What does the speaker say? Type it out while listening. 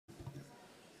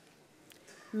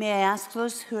May I ask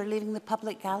those who are leaving the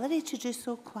public gallery to do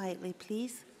so quietly,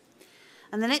 please?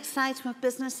 And the next item of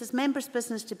business is members'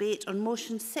 business debate on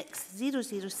motion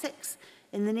 6006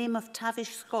 in the name of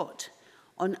Tavish Scott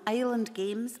on Island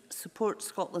Games, support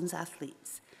Scotland's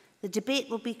athletes. The debate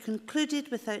will be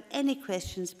concluded without any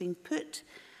questions being put.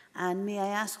 And may I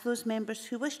ask those members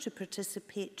who wish to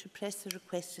participate to press the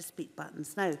request to speak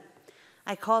buttons now.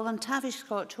 I call on Tavish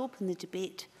Scott to open the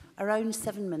debate. Around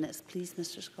 7 minutes, please,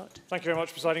 Mr. Scott. Thank you very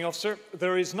much, Presiding Officer.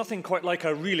 There is nothing quite like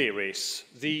a relay race.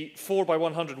 The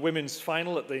 4x100 women's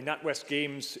final at the NatWest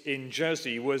Games in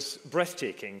Jersey was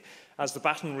breathtaking. As the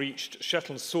baton reached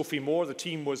Shetland's Sophie Moore, the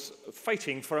team was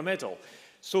fighting for a medal.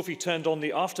 Sophie turned on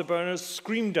the afterburners,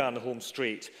 screamed down the home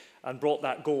straight, and brought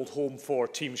that gold home for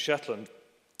Team Shetland.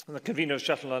 And the convener of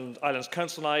Shetland Islands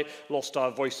Council and I lost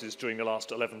our voices during the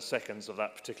last 11 seconds of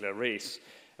that particular race.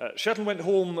 Shetland went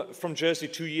home from Jersey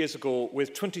 2 years ago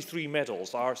with 23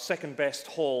 medals, our second best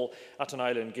haul at an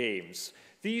Island Games.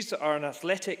 These are an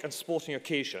athletic and sporting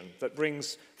occasion that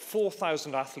brings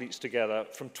 4,000 athletes together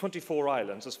from 24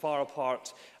 islands as far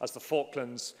apart as the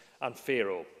Falklands and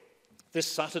Faroe. This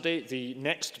Saturday, the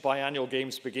next biannual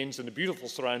Games begins in the beautiful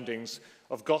surroundings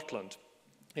of Gotland.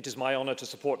 It is my honour to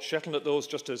support Shetland at those,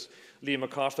 just as Liam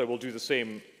MacArthur will do the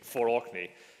same for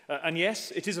Orkney. And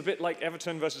yes, it is a bit like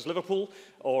Everton versus Liverpool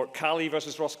or Cali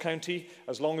versus Ross County.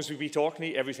 As long as we beat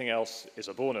Orkney, everything else is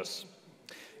a bonus.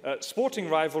 Sporting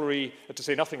rivalry, to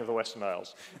say nothing of the Western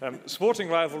Isles, sporting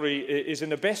rivalry is in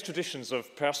the best traditions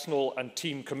of personal and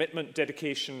team commitment,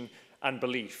 dedication and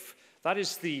belief. That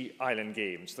is the Island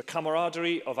Games, the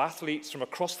camaraderie of athletes from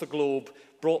across the globe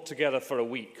brought together for a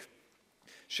week.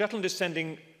 Shetland is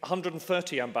sending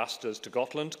 130 ambassadors to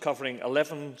Gotland, covering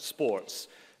 11 sports.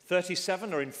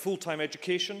 37 are in full-time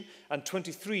education and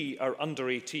 23 are under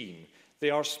 18. They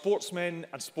are sportsmen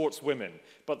and sportswomen,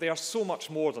 but they are so much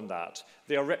more than that.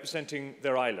 They are representing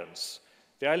their islands.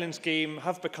 The Islands Game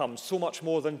have become so much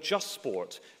more than just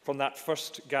sport from that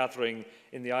first gathering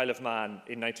in the Isle of Man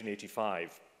in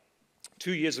 1985.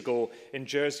 2 years ago in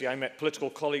Jersey, I met political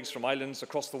colleagues from islands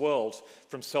across the world,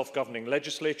 from self-governing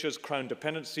legislatures, crown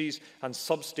dependencies and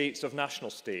sub-states of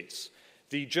national states.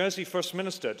 The Jersey First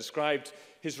Minister described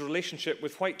his relationship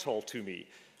with Whitehall to me,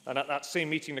 and at that same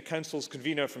meeting the Council's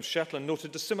convener from Shetland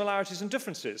noted the similarities and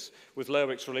differences with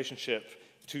Lerwick's relationship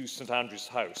to St Andrew's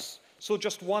House. So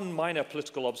just one minor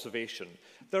political observation.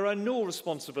 There are no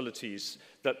responsibilities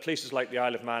that places like the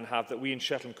Isle of Man have that we in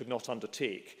Shetland could not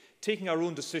undertake. Taking our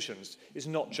own decisions is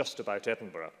not just about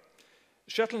Edinburgh.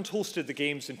 Shetland hosted the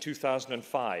Games in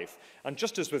 2005, and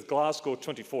just as with Glasgow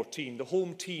 2014, the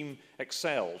home team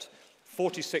excelled.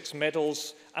 46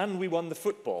 medals, and we won the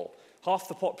football. Half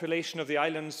the population of the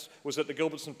islands was at the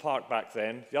Gilbertson Park back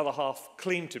then, the other half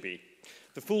claimed to be.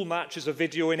 The full match is a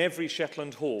video in every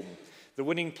Shetland home. The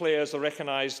winning players are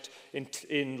recognised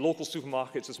in local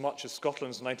supermarkets as much as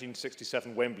Scotland's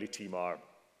 1967 Wembley team are.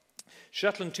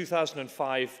 Shetland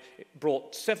 2005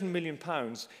 brought £7 million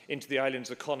into the island's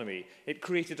economy. It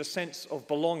created a sense of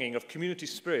belonging, of community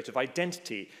spirit, of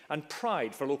identity and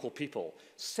pride for local people.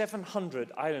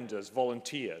 700 islanders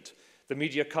volunteered. The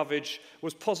media coverage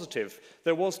was positive.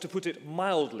 There was, to put it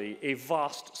mildly, a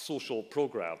vast social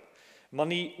programme.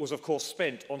 Money was, of course,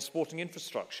 spent on sporting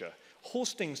infrastructure.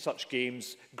 Hosting such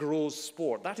games grows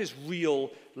sport. That is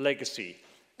real legacy.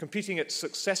 Competing at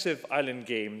successive Island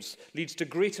Games leads to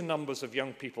greater numbers of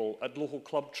young people at local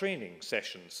club training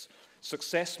sessions.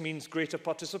 Success means greater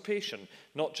participation,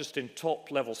 not just in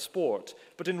top-level sport,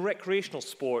 but in recreational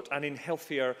sport and in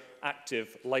healthier,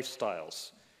 active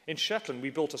lifestyles. In Shetland, we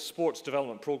built a sports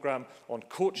development programme on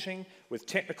coaching with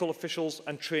technical officials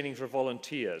and training for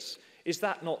volunteers. Is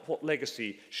that not what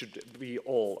legacy should be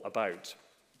all about?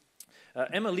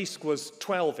 Emma Leask was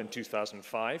 12 in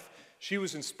 2005. She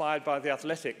was inspired by the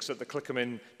athletics at the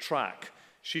Clickerman track.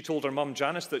 She told her mum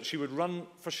Janice that she would run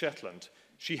for Shetland.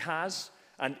 She has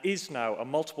and is now a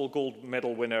multiple gold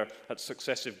medal winner at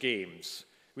successive games.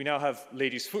 We now have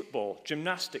ladies football.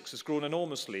 Gymnastics has grown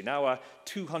enormously, now a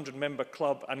 200-member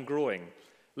club and growing.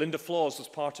 Linda Flaws was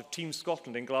part of Team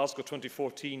Scotland in Glasgow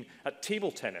 2014 at table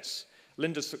tennis.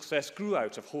 Linda's success grew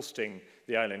out of hosting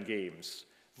the Island Games.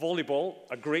 Volleyball,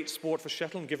 a great sport for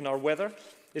Shetland given our weather,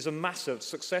 is a massive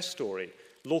success story.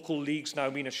 Local leagues now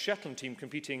mean a Shetland team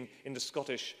competing in the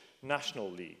Scottish national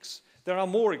leagues. There are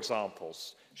more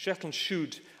examples. Shetland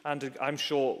should, and I'm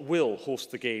sure will,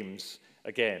 host the Games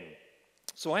again.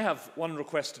 So I have one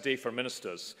request today for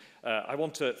ministers. I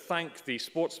want to thank the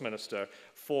Sports Minister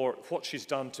for what she's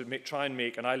done to try and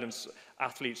make an Islands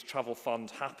Athletes Travel Fund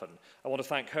happen. I want to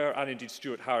thank her and indeed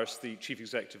Stuart Harris, the Chief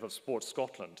Executive of Sports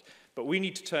Scotland. But we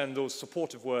need to turn those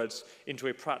supportive words into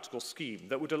a practical scheme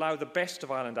that would allow the best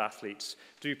of island athletes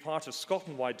to be part of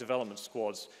Scotland-wide development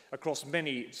squads across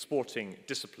many sporting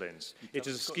disciplines. It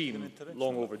is a scheme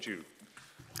long overdue.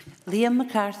 Liam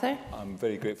MacArthur. I'm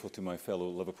very grateful to my fellow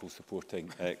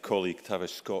Liverpool-supporting colleague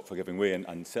Tavish Scott for giving way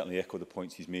and certainly echo the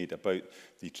points he's made about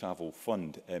the travel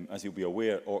fund. As you'll be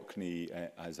aware, Orkney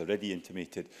has already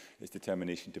intimated its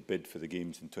determination to bid for the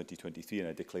Games in 2023, and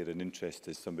I declare an interest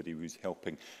as somebody who's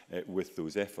helping with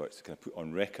those efforts. Can I put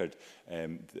on record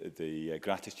the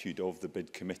gratitude of the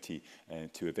bid committee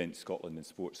to Event Scotland and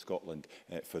Sport Scotland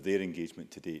for their engagement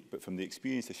to date. But from the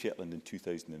experience of Shetland in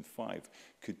 2005,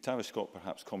 could Tavish Scott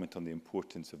perhaps comment on the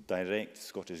importance of direct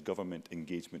Scottish Government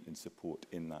engagement and support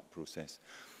in that process?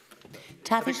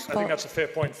 I think that's a fair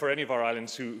point for any of our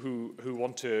islands who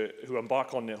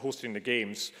embark on hosting the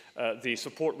Games. The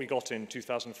support we got in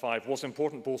 2005 was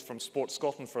important, both from Sport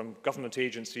Scotland, from government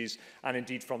agencies, and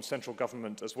indeed from central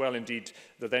government as well. Indeed,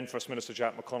 the then First Minister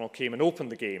Jack McConnell came and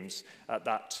opened the Games at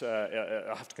that,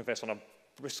 I have to confess, on a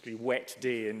briskly wet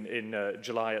day in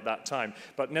July at that time.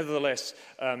 But nevertheless,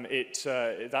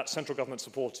 that central government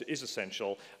support is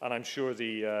essential, and I'm sure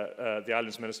the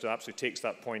Islands Minister absolutely takes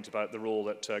that point about the role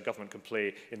that government can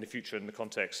play in the future in the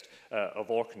context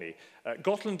of Orkney.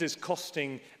 Gotland is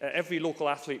costing every local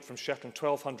athlete from Shetland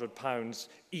 £1,200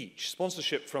 each.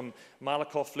 Sponsorship from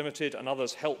Malakoff Limited and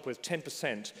others help with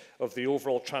 10% of the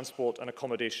overall transport and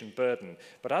accommodation burden.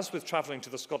 But as with travelling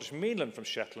to the Scottish mainland from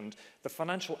Shetland, the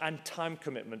financial and time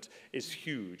commitment is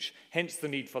huge, hence the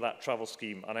need for that travel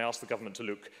scheme, and I ask the government to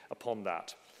look upon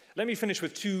that. Let me finish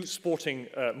with two sporting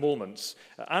moments.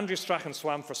 Andrea Strachan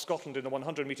swam for Scotland in the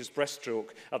 100 metres breaststroke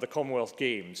at the Commonwealth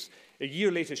Games. A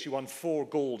year later, she won 4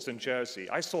 golds in Jersey.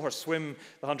 I saw her swim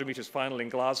the 100 metres final in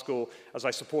Glasgow as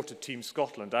I supported Team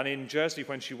Scotland, and in Jersey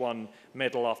when she won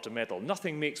medal after medal.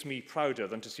 Nothing makes me prouder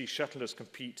than to see Shetlanders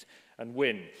compete and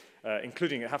win,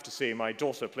 including, I have to say, my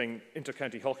daughter playing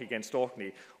inter-county hockey against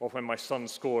Orkney, or when my son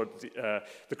scored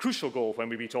the crucial goal when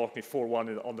we beat Orkney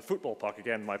 4-1 on the football park.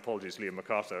 Again, my apologies, Liam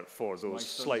MacArthur, for those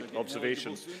slight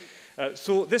observations.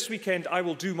 So this weekend, I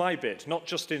will do my bit, not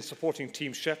just in supporting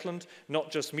Team Shetland, not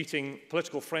just meeting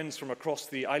political friends from across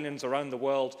the islands around the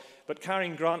world, but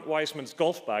carrying Grant Wiseman's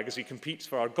golf bag as he competes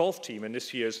for our golf team in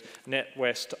this year's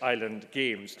NatWest Island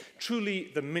Games.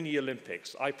 Truly the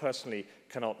mini-Olympics. I personally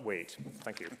cannot wait.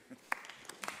 Thank you.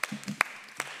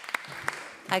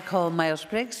 I call Miles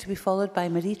Briggs to be followed by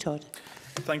Marie Todd.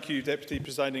 Thank you, Deputy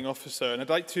Presiding Officer. And I'd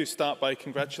like to start by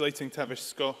congratulating Tavish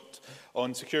Scott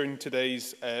on securing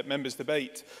today's members'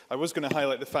 debate. I was going to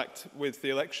highlight the fact with the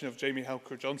election of Jamie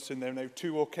Halker-Johnson, there are now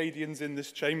 2 Orcadians in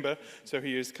this chamber, so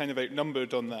he is kind of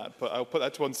outnumbered on that, but I'll put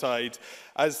that to one side.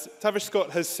 As Tavish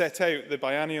Scott has set out, the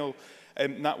biennial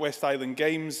NatWest Island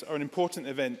Games are an important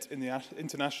event in the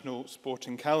international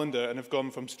sporting calendar and have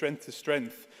gone from strength to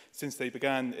strength since they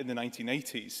began in the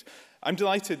 1980s. I'm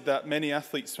delighted that many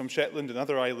athletes from Shetland and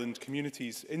other island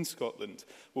communities in Scotland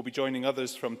will be joining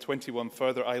others from 21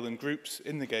 further island groups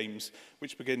in the Games,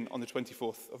 which begin on the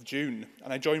 24th of June.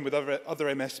 And I join with other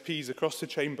MSPs across the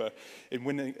chamber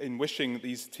in wishing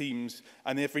these teams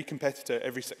and every competitor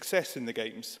every success in the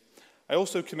Games. I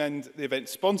also commend the event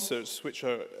sponsors, which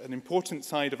are an important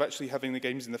side of actually having the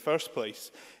Games in the first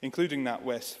place, including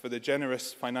NatWest, for the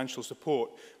generous financial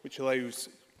support which allows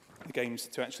the Games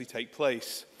to actually take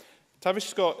place. Tavish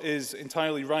Scott is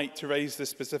entirely right to raise the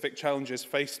specific challenges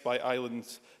faced by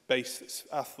island-based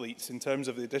athletes in terms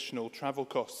of the additional travel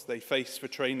costs they face for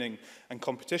training and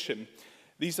competition.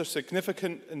 These are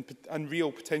significant and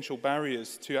real potential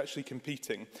barriers to actually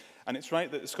competing, and it's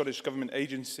right that the Scottish Government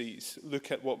agencies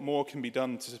look at what more can be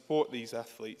done to support these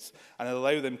athletes and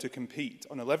allow them to compete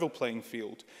on a level playing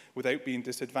field without being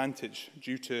disadvantaged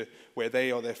due to where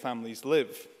they or their families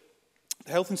live.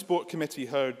 The Health and Sport Committee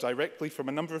heard directly from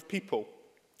a number of people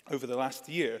over the last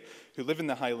year who live in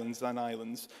the Highlands and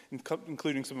Islands,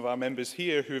 including some of our members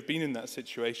here who have been in that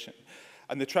situation,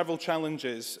 and the travel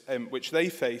challenges which they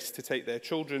face to take their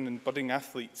children and budding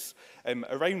athletes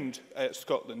around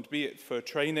Scotland, be it for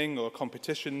training or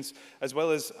competitions, as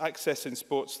well as accessing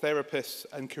sports therapists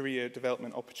and career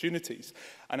development opportunities.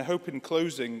 And I hope in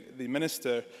closing, the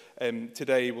Minister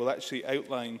today will actually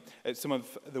outline some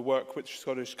of the work which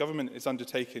Scottish Government is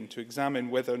undertaking to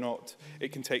examine whether or not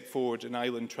it can take forward an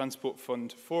island transport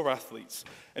fund for athletes,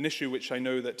 an issue which I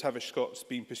know that Tavish Scott's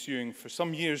been pursuing for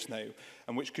some years now,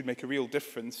 and which could make a real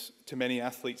difference to many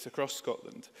athletes across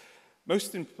Scotland.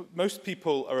 Most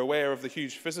people are aware of the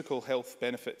huge physical health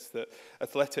benefits that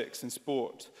athletics and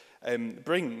sport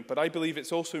bring, but I believe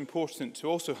it's also important to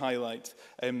also highlight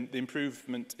the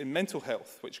improvement in mental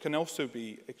health, which can also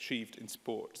be achieved in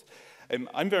sport.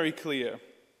 I'm very clear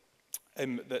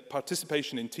that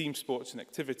participation in team sports and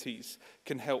activities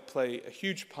can help play a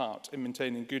huge part in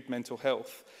maintaining good mental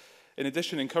health. In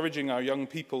addition, encouraging our young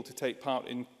people to take part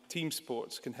in team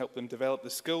sports can help them develop the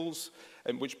skills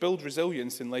which build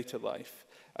resilience in later life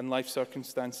and life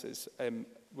circumstances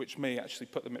which may actually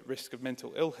put them at risk of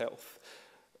mental ill health.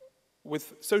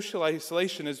 With social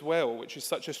isolation as well, which is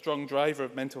such a strong driver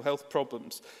of mental health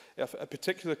problems, a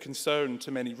particular concern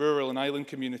to many rural and island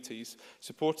communities,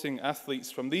 supporting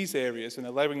athletes from these areas and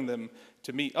allowing them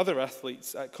to meet other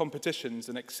athletes at competitions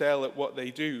and excel at what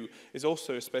they do is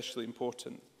also especially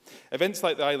important. Events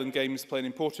like the Island Games play an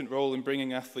important role in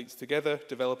bringing athletes together,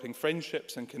 developing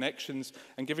friendships and connections,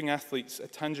 and giving athletes a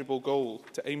tangible goal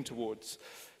to aim towards.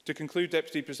 To conclude,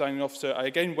 Deputy Presiding Officer, I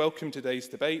again welcome today's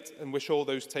debate and wish all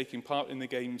those taking part in the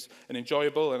Games an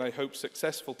enjoyable and I hope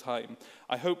successful time.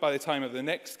 I hope by the time of the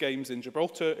next Games in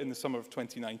Gibraltar in the summer of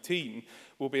 2019,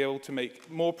 we'll be able to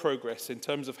make more progress in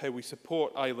terms of how we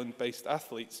support island-based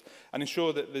athletes and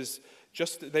ensure that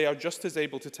they are just as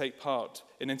able to take part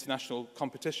in international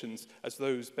competitions as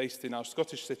those based in our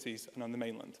Scottish cities and on the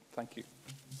mainland. Thank you.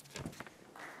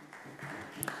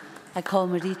 I call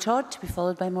Marie Todd to be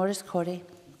followed by Maurice Corey.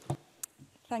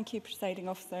 Thank you, Presiding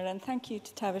Officer, and thank you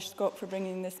to Tavish Scott for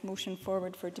bringing this motion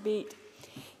forward for debate.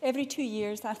 Every 2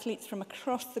 years, athletes from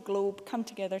across the globe come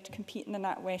together to compete in the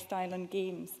NatWest Island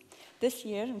Games. This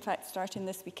year, in fact starting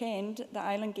this weekend, the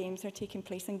Island Games are taking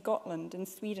place in Gotland in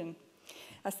Sweden.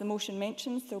 As the motion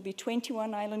mentions, there will be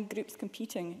 21 island groups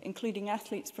competing, including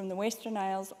athletes from the Western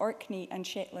Isles, Orkney and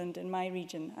Shetland in my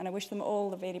region, and I wish them all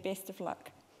the very best of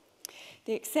luck.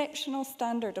 The exceptional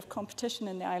standard of competition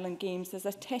in the Island Games is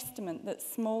a testament that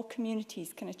small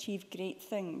communities can achieve great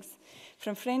things.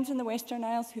 From friends in the Western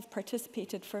Isles who've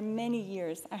participated for many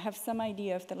years, I have some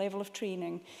idea of the level of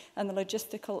training and the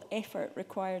logistical effort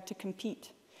required to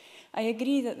compete. I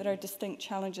agree that there are distinct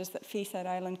challenges that face our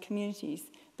island communities,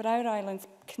 but our islands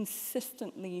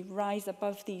consistently rise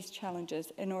above these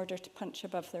challenges in order to punch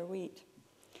above their weight.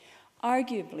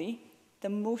 Arguably, the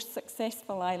most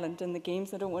successful island in the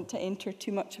Games, I don't want to enter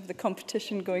too much of the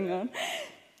competition going on,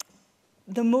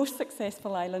 the most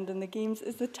successful island in the Games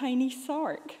is the tiny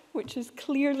Sark, which is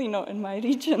clearly not in my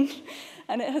region.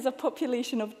 And it has a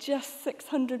population of just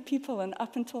 600 people and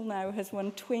up until now has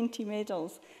won 20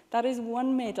 medals. That is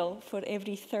 1 medal for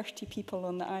every 30 people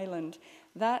on the island.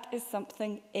 That is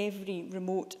something every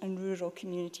remote and rural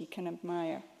community can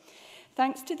admire.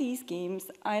 Thanks to these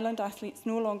games, island athletes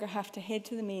no longer have to head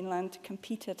to the mainland to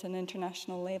compete at an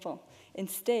international level.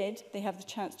 Instead, they have the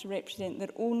chance to represent their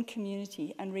own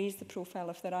community and raise the profile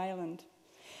of their island.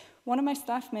 One of my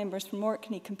staff members from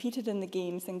Orkney competed in the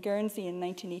Games in Guernsey in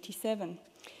 1987.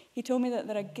 He told me that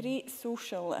there are great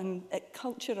social and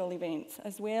cultural events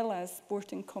as well as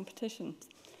sporting competitions.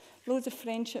 Loads of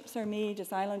friendships are made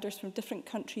as islanders from different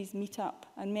countries meet up,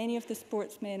 and many of the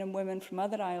sportsmen and women from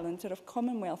other islands are of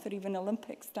Commonwealth or even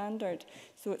Olympic standard,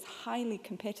 so it's highly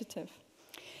competitive.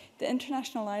 The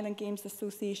International Island Games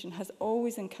Association has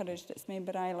always encouraged its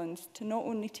member islands to not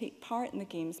only take part in the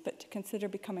Games, but to consider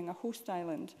becoming a host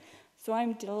island. So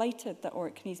I'm delighted that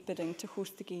Orkney is bidding to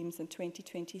host the Games in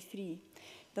 2023.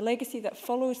 The legacy that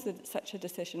follows such a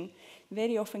decision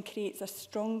very often creates a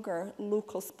stronger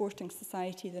local sporting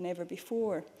society than ever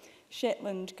before.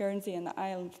 Shetland, Guernsey and the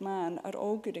Isle of Man are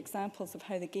all good examples of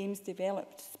how the Games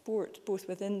developed sport both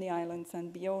within the islands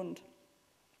and beyond.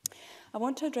 I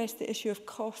want to address the issue of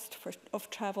cost of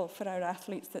travel for our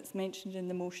athletes that's mentioned in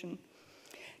the motion.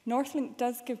 Northlink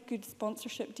does give good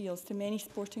sponsorship deals to many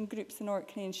sporting groups in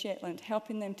Orkney and Shetland,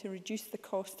 helping them to reduce the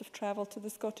cost of travel to the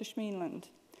Scottish mainland.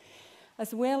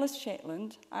 As well as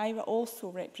Shetland, I also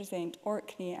represent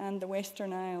Orkney and the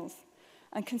Western Isles.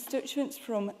 And constituents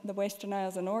from the Western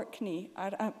Isles and Orkney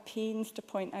are at pains to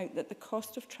point out that the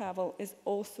cost of travel is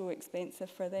also expensive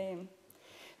for them.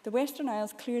 The Western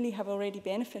Isles clearly have already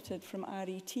benefited from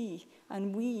RET,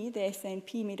 and we, the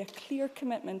SNP, made a clear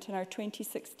commitment in our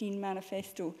 2016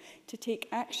 manifesto to take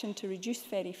action to reduce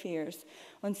ferry fares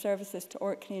on services to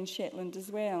Orkney and Shetland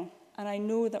as well. And I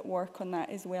know that work on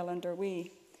that is well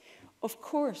underway. Of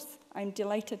course, I'm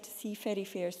delighted to see ferry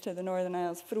fares to the Northern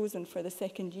Isles frozen for the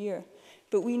 2nd year,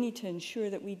 but we need to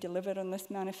ensure that we deliver on this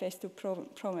manifesto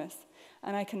promise,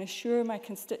 and I can assure my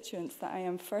constituents that I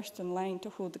am first in line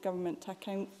to hold the government to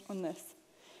account on this.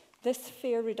 This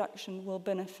fare reduction will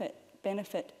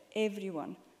benefit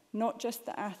everyone, not just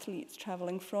the athletes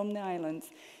travelling from the islands,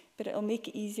 but it will make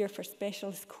it easier for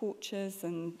specialist coaches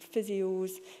and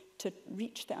physios to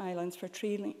reach the islands for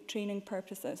training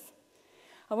purposes.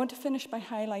 I want to finish by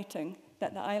highlighting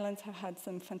that the islands have had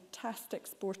some fantastic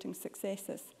sporting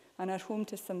successes, and are home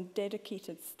to some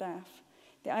dedicated staff.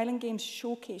 The Island Games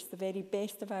showcase the very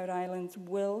best of our island's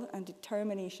will and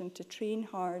determination to train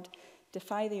hard,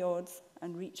 defy the odds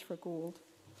and reach for gold.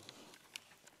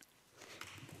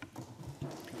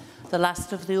 The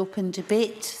last of the open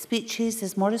debate speeches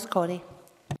is Maurice Corrie.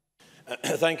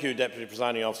 Thank you, Deputy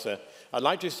Presiding Officer. I'd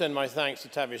like to extend my thanks to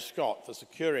Tavish Scott for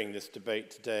securing this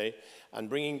debate today and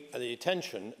bringing the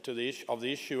attention to the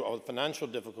issue of financial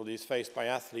difficulties faced by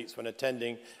athletes when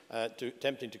attempting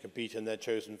to compete in their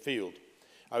chosen field.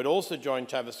 I would also join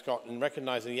Tavish Scott in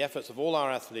recognising the efforts of all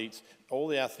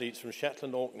the athletes from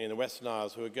Shetland, Orkney and the Western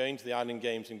Isles who are going to the Island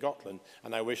Games in Gotland,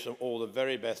 and I wish them all the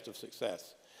very best of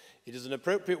success. It is an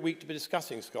appropriate week to be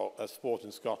discussing sport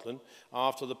in Scotland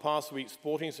after the past week's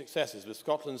sporting successes, with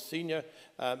Scotland's senior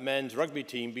men's rugby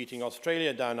team beating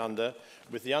Australia down under,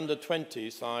 with the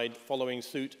under-20 side following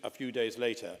suit a few days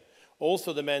later.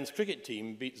 Also, the men's cricket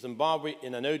team beat Zimbabwe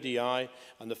in an ODI,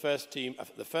 and the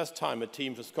first time a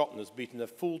team from Scotland has beaten a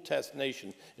full test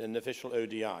nation in an official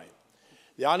ODI.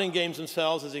 The Island Games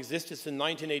themselves has existed since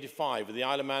 1985, with the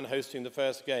Isle of Man hosting the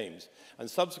first Games, and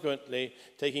subsequently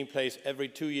taking place every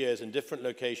 2 years in different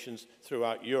locations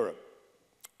throughout Europe.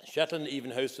 Shetland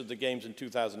even hosted the Games in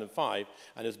 2005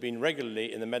 and has been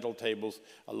regularly in the medal tables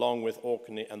along with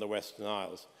Orkney and the Western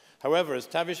Isles. However, as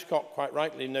Tavish Scott quite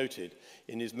rightly noted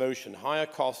in his motion, higher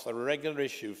costs are a regular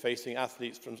issue facing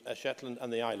athletes from Shetland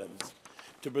and the islands.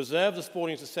 To preserve the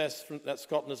sporting success that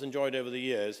Scotland has enjoyed over the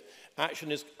years,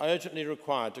 action is urgently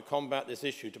required to combat this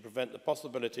issue to prevent the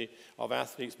possibility of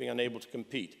athletes being unable to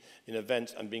compete in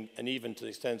events and even to the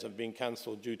extent of being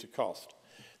cancelled due to cost.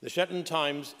 The Shetland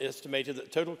Times estimated that the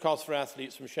total cost for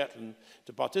athletes from Shetland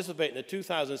to participate in the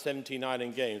 2017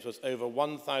 Island Games was over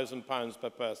 £1,000 per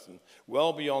person,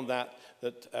 well beyond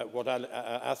what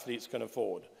athletes can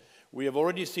afford. We have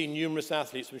already seen numerous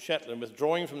athletes from Shetland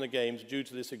withdrawing from the Games due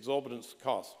to this exorbitant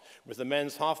cost, with the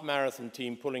men's half-marathon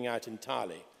team pulling out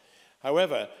entirely.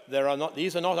 However,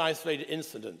 these are not isolated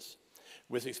incidents,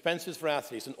 with expenses for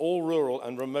athletes in all rural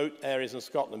and remote areas in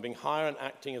Scotland being higher and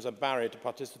acting as a barrier to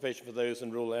participation for those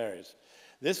in rural areas.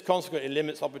 This consequently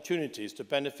limits opportunities to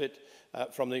benefit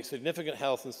from the significant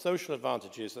health and social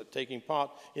advantages that taking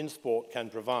part in sport can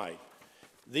provide.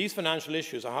 These financial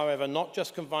issues are, however, not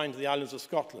just confined to the islands of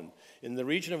Scotland. In the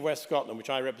region of West Scotland, which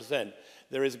I represent,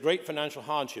 there is great financial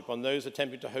hardship on those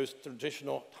attempting to host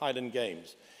traditional Highland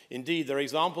Games. Indeed, there are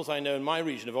examples I know in my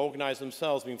region of organisers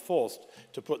themselves being forced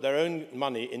to put their own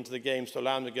money into the Games to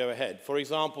allow them to go ahead. For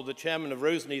example, the chairman of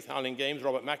Roseneath Highland Games,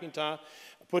 Robert McIntyre,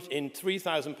 put in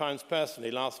 £3,000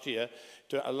 personally last year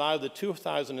to allow the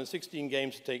 2016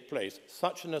 Games to take place.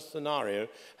 Such a scenario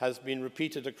has been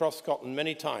repeated across Scotland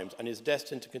many times and is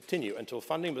destined to continue until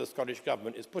funding by the Scottish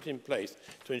Government is put in place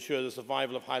to ensure the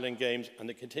survival of Highland Games and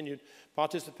the continued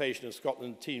participation of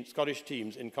Scottish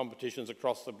teams in competitions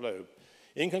across the globe.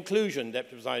 In conclusion,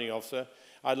 Deputy Presiding Officer,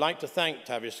 I'd like to thank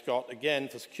Tavish Scott again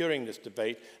for securing this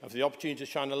debate and for the opportunity to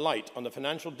shine a light on the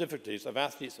financial difficulties of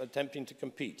athletes attempting to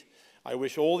compete. I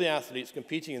wish all the athletes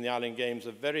competing in the Island Games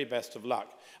the very best of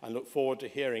luck and look forward to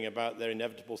hearing about their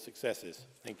inevitable successes.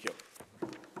 Thank you.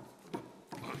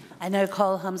 I now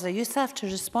call Hamza Yousaf to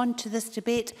respond to this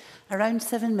debate. Around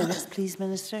 7 minutes, please,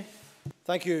 Minister.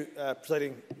 Thank you,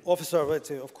 Presiding Officer. I'd like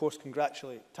to, of course,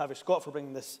 congratulate Tavish Scott for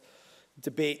bringing this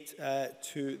debate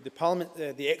to the Parliament,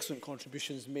 the excellent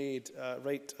contributions made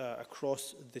right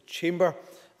across the Chamber.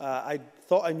 I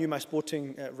thought I knew my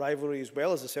sporting rivalry as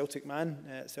well as a Celtic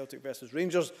man, Celtic versus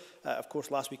Rangers. Of course,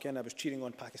 last weekend I was cheering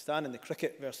on Pakistan in the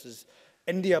cricket versus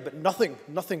India, but nothing,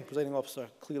 Presiding Officer,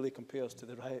 clearly compares to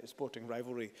the sporting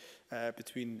rivalry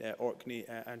between Orkney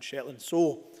and Shetland.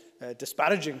 So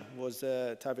disparaging was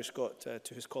Tavish Scott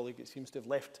to his colleague. It seems to have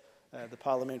left the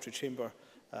Parliamentary Chamber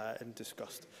in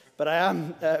disgust. But I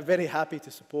am very happy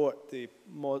to support the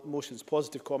motion's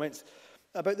positive comments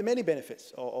about the many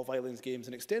benefits of Islands Games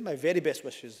and extend my very best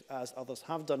wishes, as others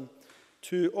have done,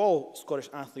 to all Scottish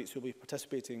athletes who will be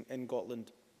participating in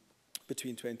Gotland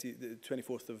between the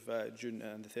 24th of June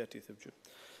and the 30th of June.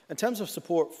 In terms of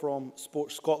support from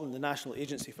Sport Scotland, the National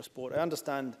Agency for Sport, I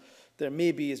understand there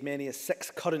may be as many as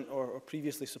 6 current or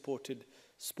previously supported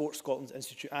Sport Scotland's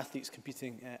Institute athletes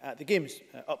competing at the Games,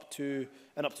 up to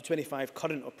 25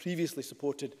 current or previously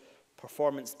supported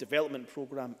performance development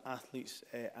programme athletes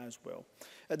as well.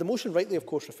 The motion rightly, of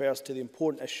course, refers to the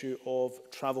important issue of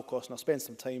travel costs, and I'll spend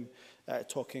some time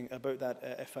talking about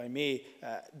that, if I may.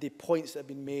 The points that have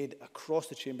been made across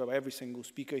the Chamber by every single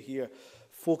speaker here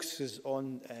focuses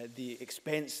on the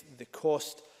expense, the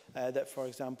cost that, for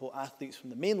example, athletes from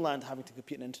the mainland having to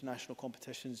compete in international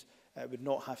competitions would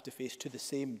not have to face to the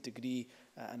same degree,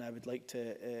 and I would like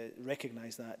to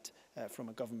recognise that from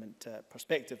a government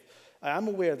perspective. I am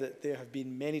aware that there have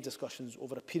been many discussions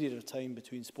over a period of time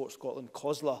between Sport Scotland,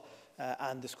 COSLA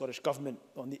and the Scottish Government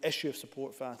on the issue of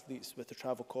support for athletes with the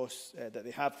travel costs that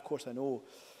they have. Of course, I know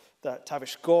that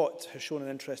Tavish Scott has shown an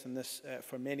interest in this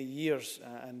for many years,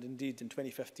 and indeed in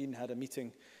 2015 had a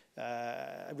meeting,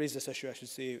 raised this issue, I should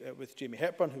say, with Jamie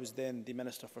Hepburn, who was then the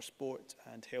Minister for Sport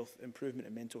and Health Improvement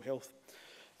and Mental Health.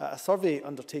 A survey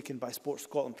undertaken by Sport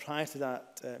Scotland prior to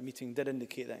that meeting did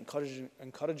indicate that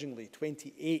encouragingly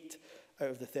 28 out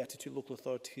of the 32 local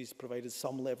authorities provided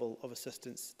some level of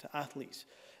assistance to athletes.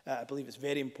 I believe it's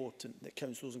very important that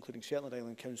councils, including Shetland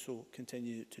Island Council,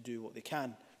 continue to do what they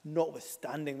can.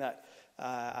 Notwithstanding that,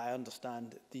 I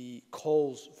understand the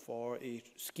calls for a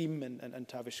scheme, and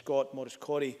Tavish Scott, Maurice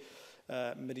Corrie,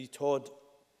 Marie Todd,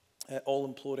 all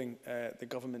imploring the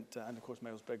government, and of course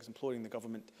Miles Briggs imploring the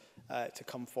government to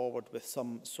come forward with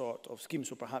some sort of scheme.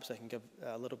 So perhaps I can give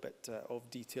a little bit of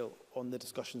detail on the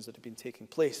discussions that have been taking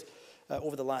place.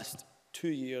 Over the last 2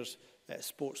 years,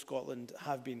 Sport Scotland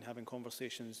have been having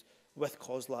conversations with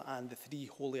COSLA and the 3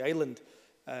 Holy Island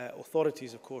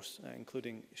authorities, of course,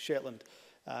 including Shetland.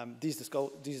 These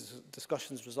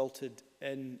discussions resulted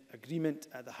in agreement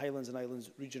at the Highlands and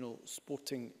Islands Regional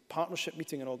Sporting Partnership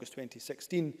meeting in August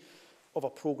 2016 of a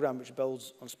programme which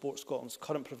builds on Sport Scotland's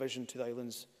current provision to the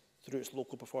islands through its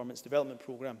local performance development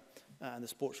programme and the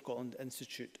Sport Scotland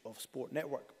Institute of Sport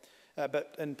Network.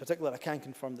 But in particular, I can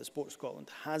confirm that Sport Scotland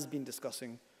has been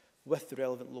discussing with the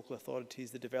relevant local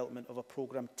authorities the development of a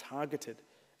programme targeted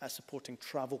at supporting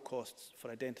travel costs for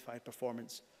identified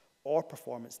performance or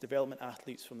performance development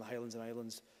athletes from the Highlands and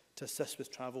Islands to assist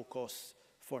with travel costs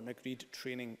for an agreed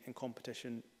training and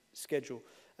competition schedule.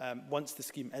 Once the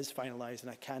scheme is finalised, and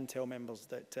I can tell members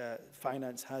that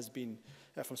finance has been,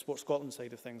 from Sport Scotland's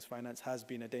side of things, finance has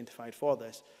been identified for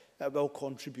this, it will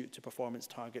contribute to performance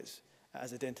targets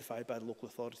as identified by the local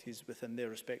authorities within their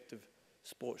respective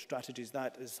sports strategies.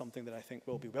 That is something that I think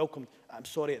will be welcomed. I'm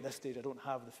sorry at this stage I don't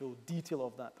have the full detail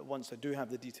of that, but once I do have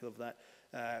the detail of that,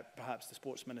 perhaps the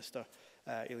Sports Minister,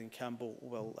 Aileen Campbell,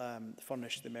 will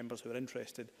furnish the members who are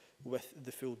interested with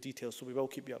the full details. So we will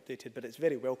keep you updated, but it's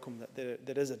very welcome that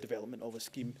there is a development of a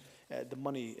scheme. The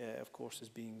money, of course, is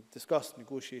being discussed,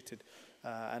 negotiated,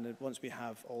 and once we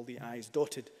have all the I's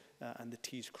dotted and the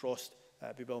T's crossed,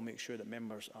 we will make sure that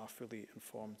members are fully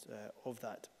informed of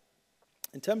that.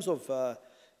 In terms of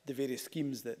the various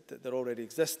schemes that already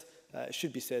exist, it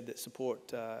should be said that support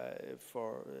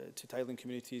to Thailand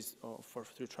communities for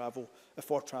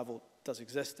travel does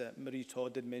exist. Marie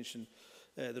Todd did mention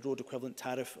the road equivalent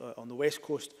tariff on the West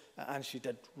Coast, and she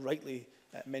did rightly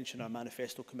mention our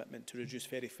manifesto commitment to reduce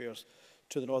ferry fares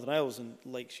to the Northern Isles. And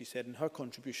like she said in her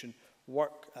contribution,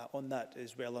 work on that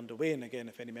is well underway. And again,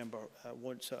 if any member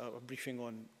wants a briefing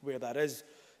on where that is,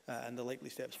 and the likely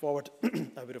steps forward,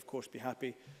 I would of course be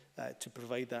happy to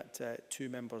provide that to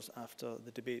members after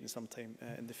the debate and sometime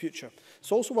in the future.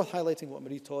 It's also worth highlighting what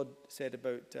Marie Todd said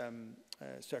about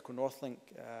Circle Northlink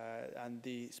and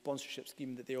the sponsorship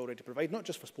scheme that they already provide, not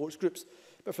just for sports groups,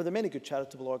 but for the many good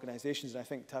charitable organisations. And I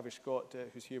think Tavish Scott,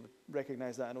 who's here, would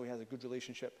recognise that. I know he has a good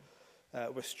relationship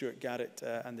with Stuart Garrett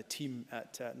and the team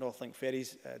at Northlink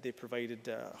Ferries. They provided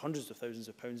hundreds of thousands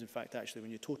of pounds, in fact, actually,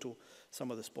 when you total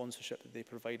some of the sponsorship that they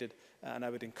provided, and I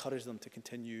would encourage them to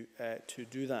continue to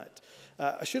do that.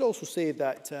 I should also say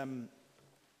that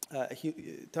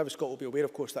Tavish Scott will be aware,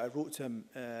 of course, that I wrote to him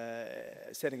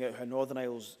setting out how Northern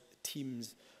Isles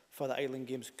teams for the Island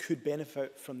Games could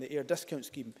benefit from the air discount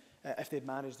scheme if they'd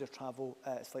managed their travel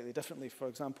slightly differently. For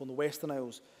example, in the Western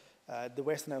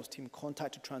Isles team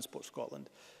contacted Transport Scotland.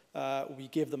 We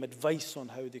gave them advice on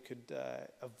how they could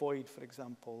avoid, for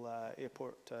example,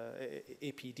 airport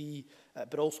APD,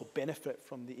 but also benefit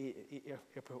from the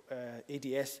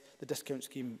ADS, the discount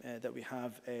scheme that we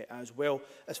have as well.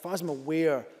 As far as I'm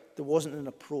aware, there wasn't an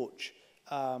approach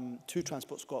to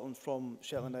Transport Scotland from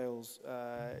Shetland Isles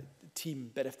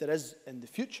team, but if there is in the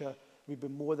future, we'd be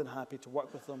more than happy to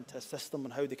work with them to assist them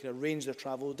on how they can arrange their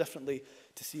travel differently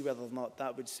to see whether or not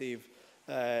that would save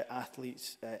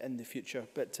athletes in the future.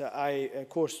 But I, of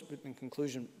course, in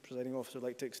conclusion, Presiding Officer, would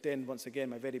like to extend once again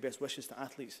my very best wishes to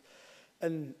athletes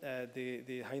in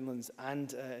the Highlands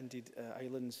and indeed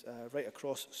islands right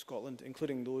across Scotland,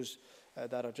 including those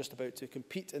that are just about to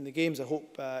compete in the Games. I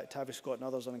hope Tavish Scott and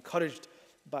others are encouraged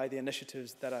by the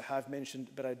initiatives that I have mentioned,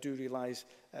 but I do realise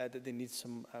that they need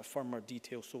some firmer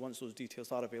details. So once those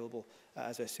details are available,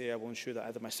 as I say, I will ensure that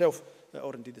either myself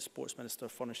or indeed the Sports Minister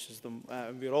furnishes them.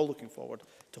 And we're all looking forward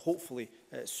to hopefully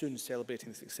soon celebrating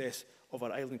the success of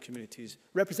our island communities,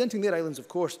 representing their islands, of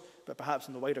course, but perhaps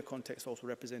in the wider context also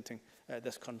representing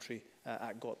this country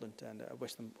at Gotland. And I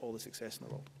wish them all the success in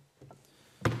the world.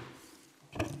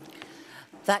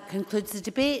 That concludes the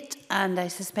debate, and I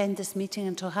suspend this meeting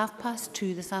until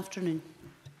 2:30 this afternoon.